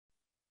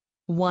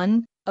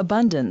1.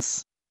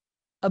 Abundance.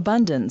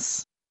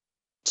 Abundance.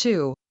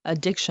 2.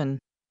 Addiction.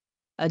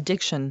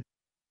 Addiction.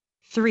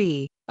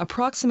 3.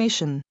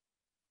 Approximation.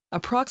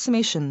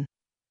 Approximation.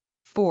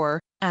 4.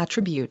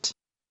 Attribute.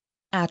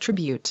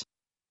 Attribute.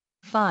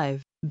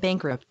 5.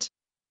 Bankrupt.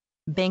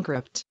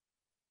 Bankrupt.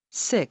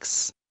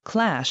 6.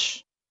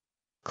 Clash.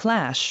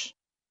 Clash.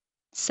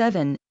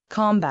 7.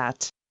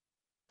 Combat.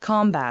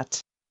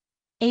 Combat.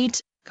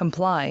 8.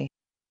 Comply.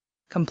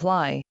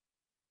 Comply.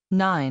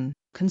 9.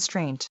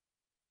 Constraint.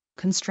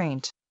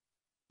 Constraint.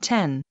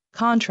 10.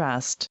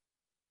 Contrast.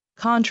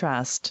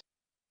 Contrast.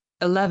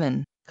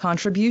 11.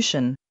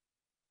 Contribution.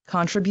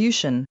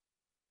 Contribution.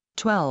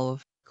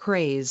 12.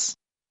 Craze.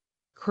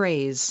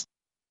 Craze.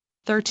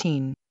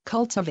 13.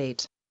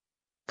 Cultivate.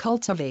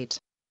 Cultivate.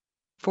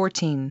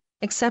 14.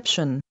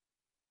 Exception.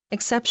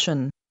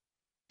 Exception.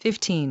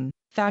 15.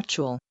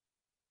 Factual.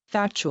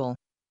 Factual.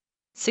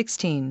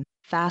 16.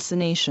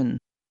 Fascination.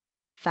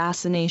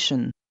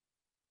 Fascination.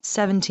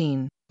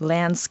 17.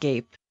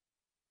 Landscape.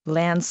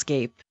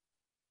 Landscape.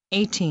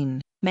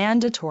 18.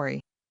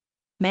 Mandatory.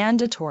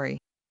 Mandatory.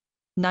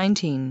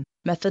 19.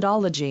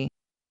 Methodology.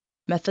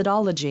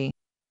 Methodology.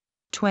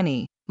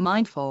 20.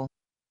 Mindful.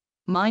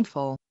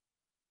 Mindful.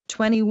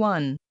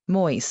 21.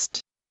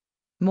 Moist.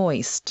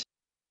 Moist.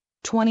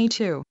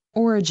 22.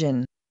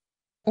 Origin.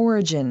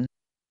 Origin.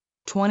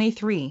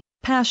 23.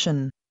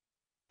 Passion.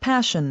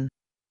 Passion.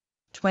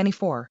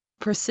 24.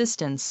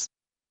 Persistence.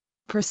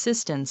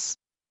 Persistence.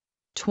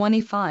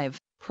 25.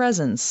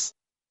 Presence.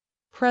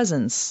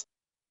 Presence.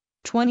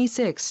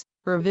 26.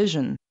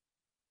 Revision.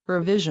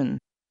 Revision.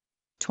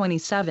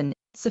 27.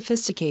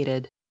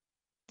 Sophisticated.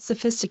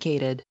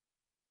 Sophisticated.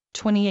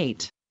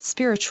 28.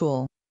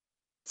 Spiritual.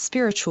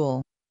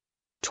 Spiritual.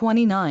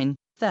 29.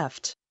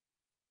 Theft.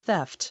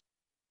 Theft.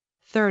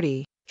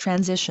 30.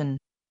 Transition.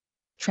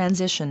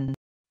 Transition.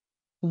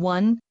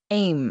 1.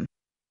 Aim.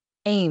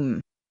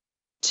 Aim.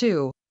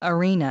 2.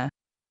 Arena.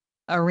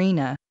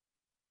 Arena.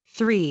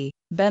 3.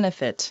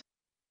 Benefit.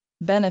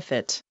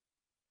 Benefit.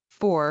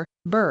 4.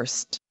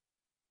 Burst.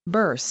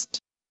 Burst.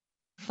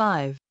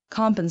 5.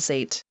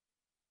 Compensate.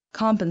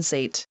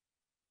 Compensate.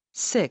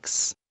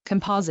 6.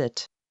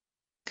 Composite.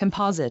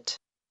 Composite.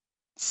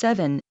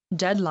 7.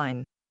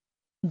 Deadline.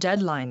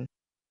 Deadline.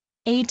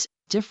 8.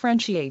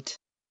 Differentiate.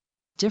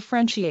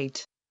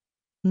 Differentiate.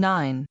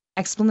 9.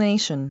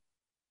 Explanation.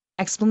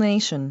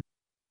 Explanation.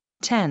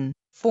 10.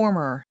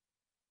 Former.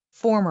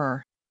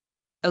 Former.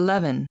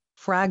 11.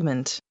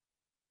 Fragment.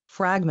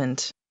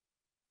 Fragment.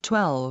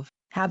 12.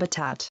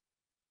 Habitat.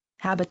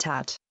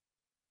 Habitat.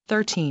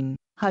 13.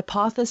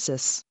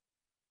 Hypothesis.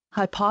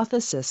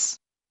 Hypothesis.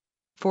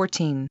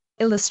 14.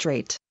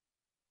 Illustrate.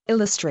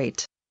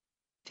 Illustrate.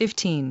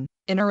 15.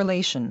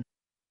 Interrelation.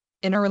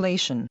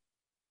 Interrelation.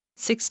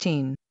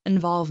 16.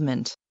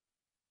 Involvement.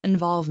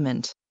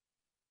 Involvement.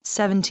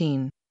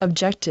 17.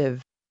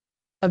 Objective.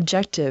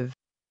 Objective.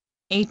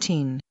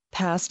 18.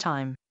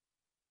 Pastime.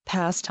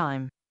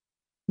 Pastime.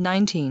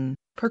 19.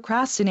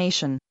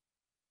 Procrastination.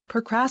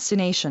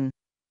 Procrastination.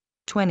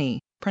 20.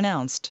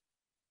 Pronounced.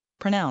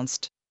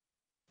 Pronounced.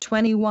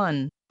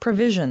 21.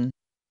 Provision.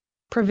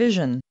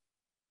 Provision.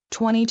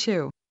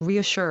 22.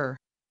 Reassure.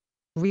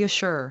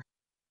 Reassure.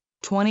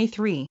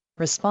 23.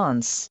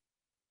 Response.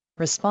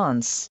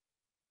 Response.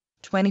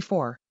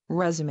 24.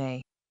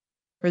 Resume.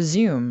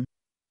 Resume.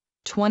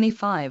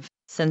 25.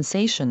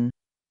 Sensation.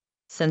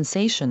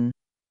 Sensation.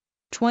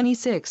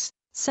 26.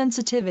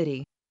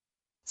 Sensitivity.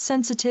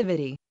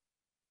 Sensitivity.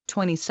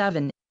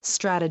 27.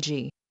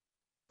 Strategy.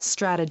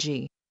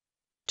 Strategy.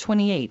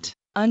 28.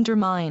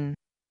 Undermine.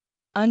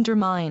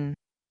 Undermine.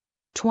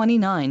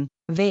 29.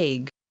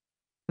 Vague.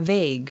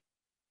 Vague.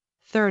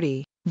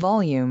 30.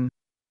 Volume.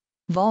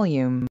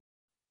 Volume.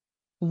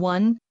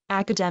 1.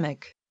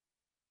 Academic.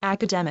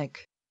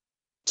 Academic.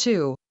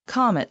 2.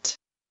 Comet.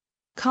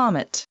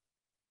 Comet.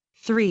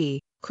 3.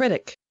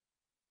 Critic.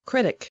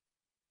 Critic.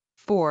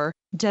 4.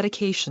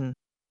 Dedication.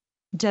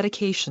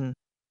 Dedication.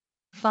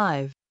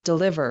 5.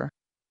 Deliver.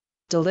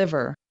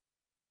 Deliver.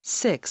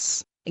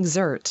 6.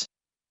 Exert.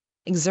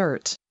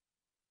 Exert.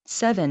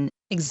 7.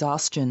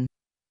 Exhaustion.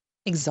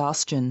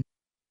 Exhaustion.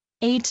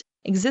 8.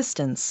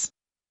 Existence.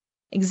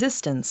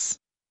 Existence.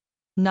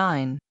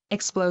 9.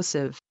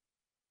 Explosive.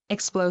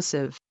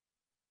 Explosive.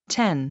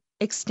 10.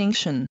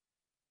 Extinction.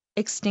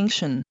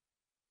 Extinction.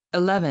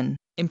 11.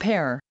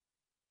 Impair.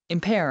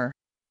 Impair.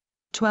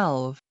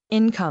 12.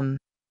 Income.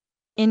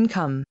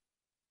 Income.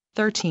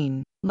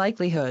 13.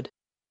 Likelihood.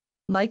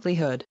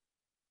 Likelihood.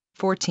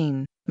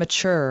 14.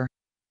 Mature.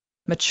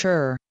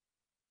 Mature.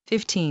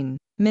 15.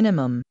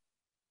 Minimum.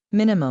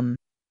 Minimum.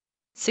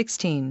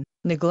 16.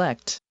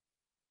 Neglect.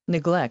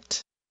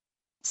 Neglect.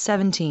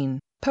 17.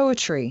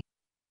 Poetry.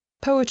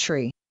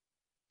 Poetry.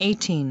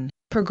 18.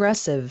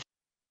 Progressive.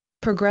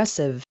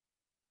 Progressive.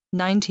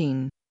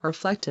 19.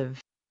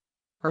 Reflective.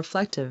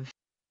 Reflective.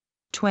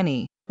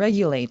 20.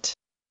 Regulate.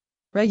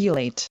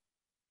 Regulate.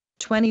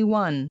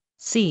 21.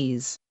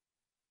 Seize.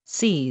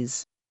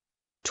 Seize.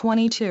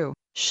 22.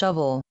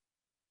 Shovel.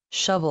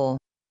 Shovel.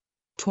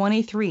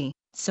 23.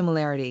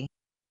 Similarity.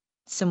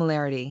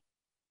 Similarity.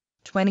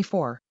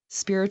 24.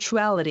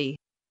 Spirituality,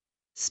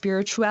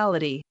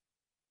 spirituality.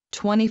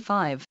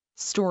 25.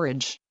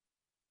 Storage,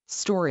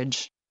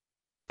 storage.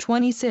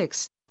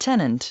 26.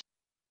 Tenant,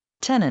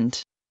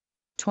 tenant.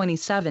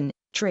 27.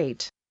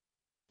 Trait,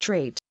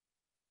 trait.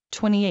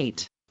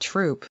 28.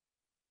 Troop,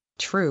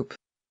 troop.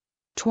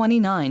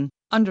 29.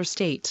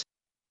 Understate,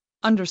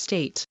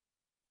 understate.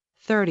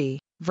 30.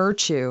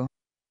 Virtue,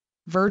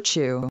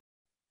 virtue.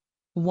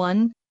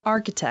 1.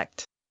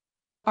 Architect,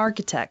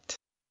 architect.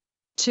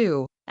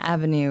 2.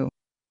 Avenue,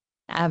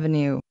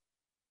 avenue.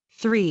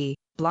 3.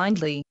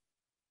 Blindly,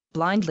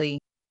 blindly.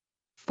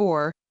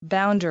 4.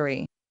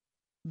 Boundary,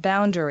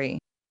 boundary.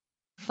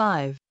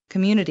 5.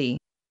 Community,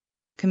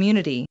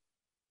 community.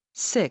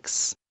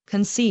 6.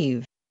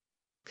 Conceive,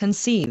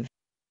 conceive.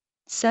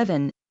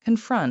 7.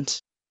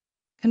 Confront,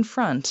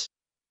 confront.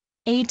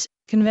 8.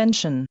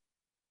 Convention,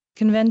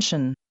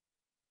 convention.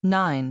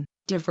 9.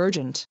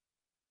 Divergent,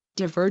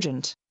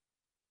 divergent.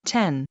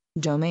 10.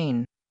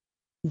 Domain,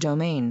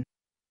 domain.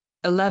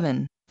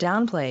 11.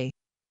 Downplay,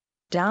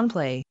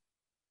 downplay.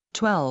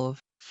 12.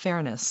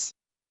 Fairness,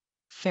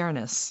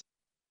 fairness.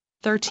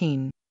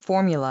 13.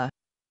 Formula,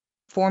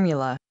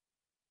 formula.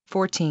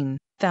 14.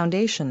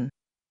 Foundation,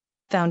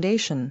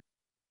 foundation.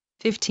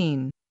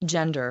 15.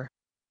 Gender,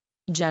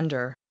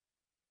 gender.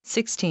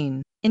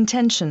 16.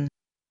 Intention,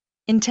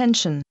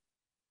 intention.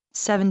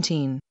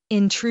 17.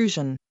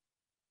 Intrusion,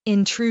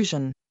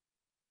 intrusion.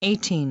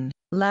 18.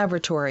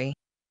 Laboratory,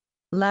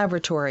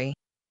 laboratory.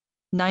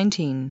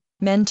 19.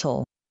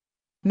 Mental,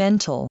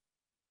 mental.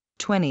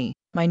 20.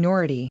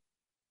 Minority,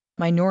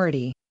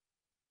 minority.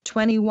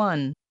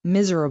 21.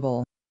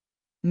 Miserable,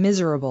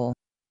 miserable.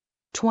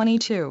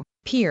 22.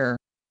 Peer,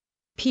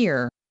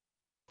 peer.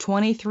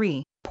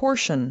 23.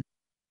 Portion,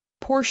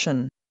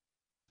 portion.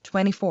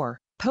 24.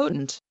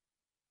 Potent,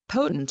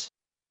 potent.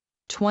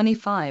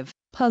 25.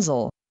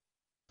 Puzzle,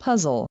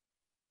 puzzle.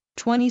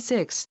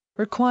 26.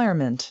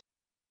 Requirement,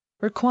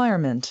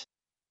 requirement.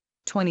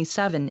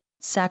 27.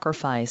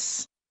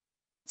 Sacrifice,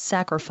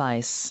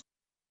 sacrifice.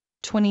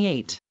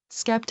 28.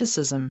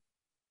 Skepticism,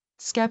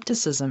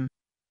 skepticism.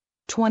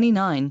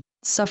 29.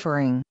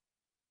 Suffering,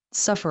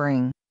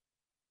 suffering.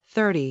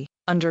 30.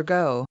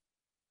 Undergo,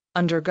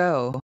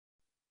 undergo.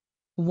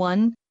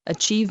 1.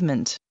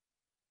 Achievement,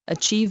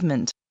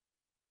 achievement.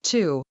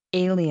 2.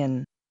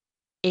 Alien,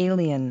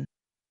 alien.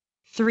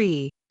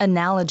 3.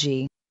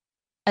 Analogy,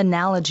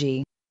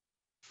 analogy.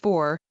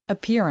 4.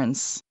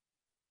 Appearance,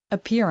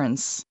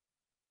 appearance.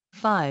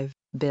 5.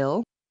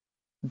 Bill,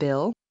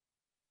 bill.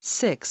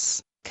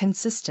 6.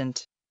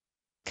 Consistent,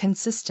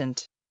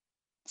 consistent.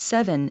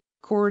 7.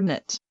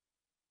 Coordinate,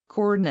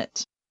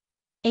 coordinate.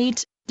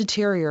 8.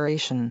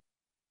 Deterioration,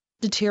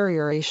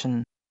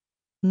 deterioration.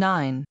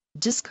 9.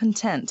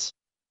 Discontent,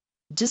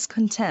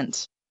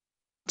 discontent.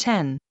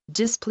 10.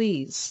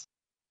 Displease,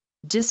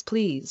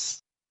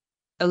 displease.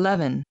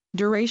 11.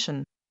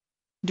 Duration,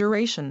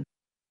 duration.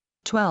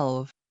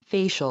 12.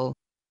 Facial,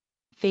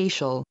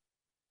 facial.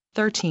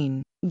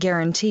 13.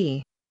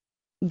 Guarantee,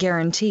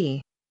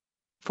 guarantee.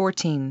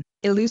 14.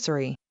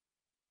 Illusory,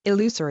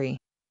 illusory.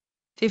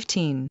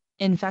 15.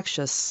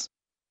 Infectious,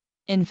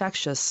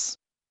 infectious.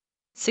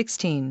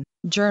 16.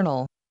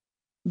 Journal,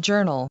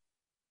 journal.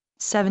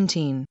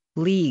 17.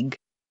 League,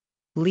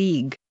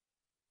 league.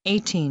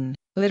 18.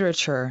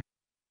 Literature,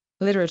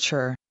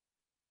 literature.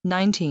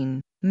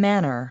 19.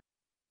 Manner,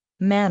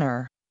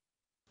 manner.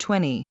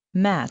 20.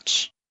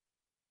 Match,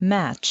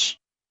 match.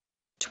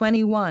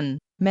 21.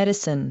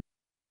 Medicine,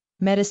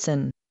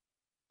 medicine.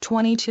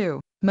 22.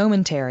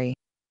 Momentary,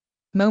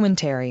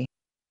 momentary.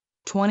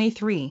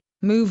 23.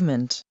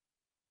 Movement,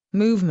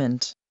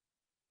 movement.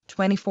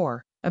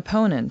 24.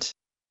 Opponent,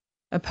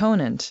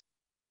 opponent.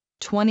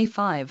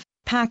 25.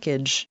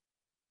 Package,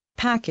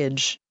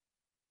 package.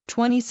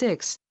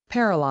 26.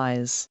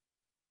 Paralyze,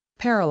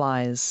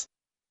 paralyze.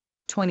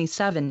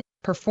 27.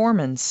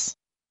 Performance,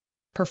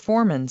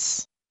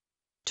 performance.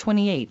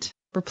 28.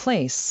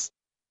 Replace,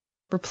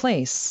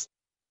 replace.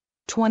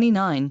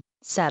 29.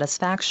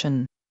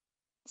 Satisfaction,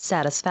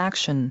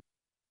 satisfaction.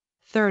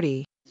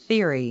 30.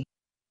 Theory,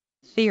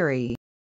 theory.